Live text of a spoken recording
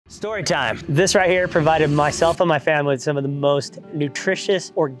Story time. This right here provided myself and my family with some of the most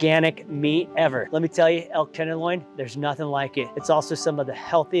nutritious organic meat ever. Let me tell you, elk tenderloin, there's nothing like it. It's also some of the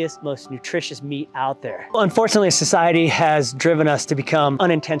healthiest, most nutritious meat out there. Well, unfortunately, society has driven us to become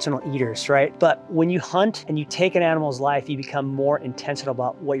unintentional eaters, right? But when you hunt and you take an animal's life, you become more intentional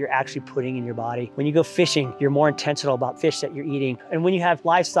about what you're actually putting in your body. When you go fishing, you're more intentional about fish that you're eating. And when you have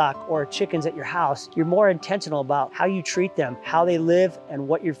livestock or chickens at your house, you're more intentional about how you treat them, how they live, and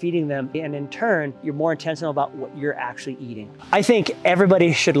what you're feeding them. And in turn, you're more intentional about what you're actually eating. I think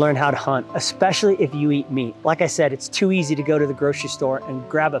everybody should learn how to hunt, especially if you eat meat. Like I said, it's too easy to go to the grocery store and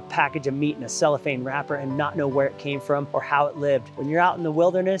grab a package of meat in a cellophane wrapper and not know where it came from or how it lived. When you're out in the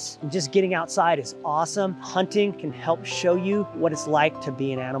wilderness, and just getting outside is awesome. Hunting can help show you what it's like to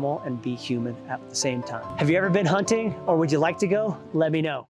be an animal and be human at the same time. Have you ever been hunting, or would you like to go? Let me know.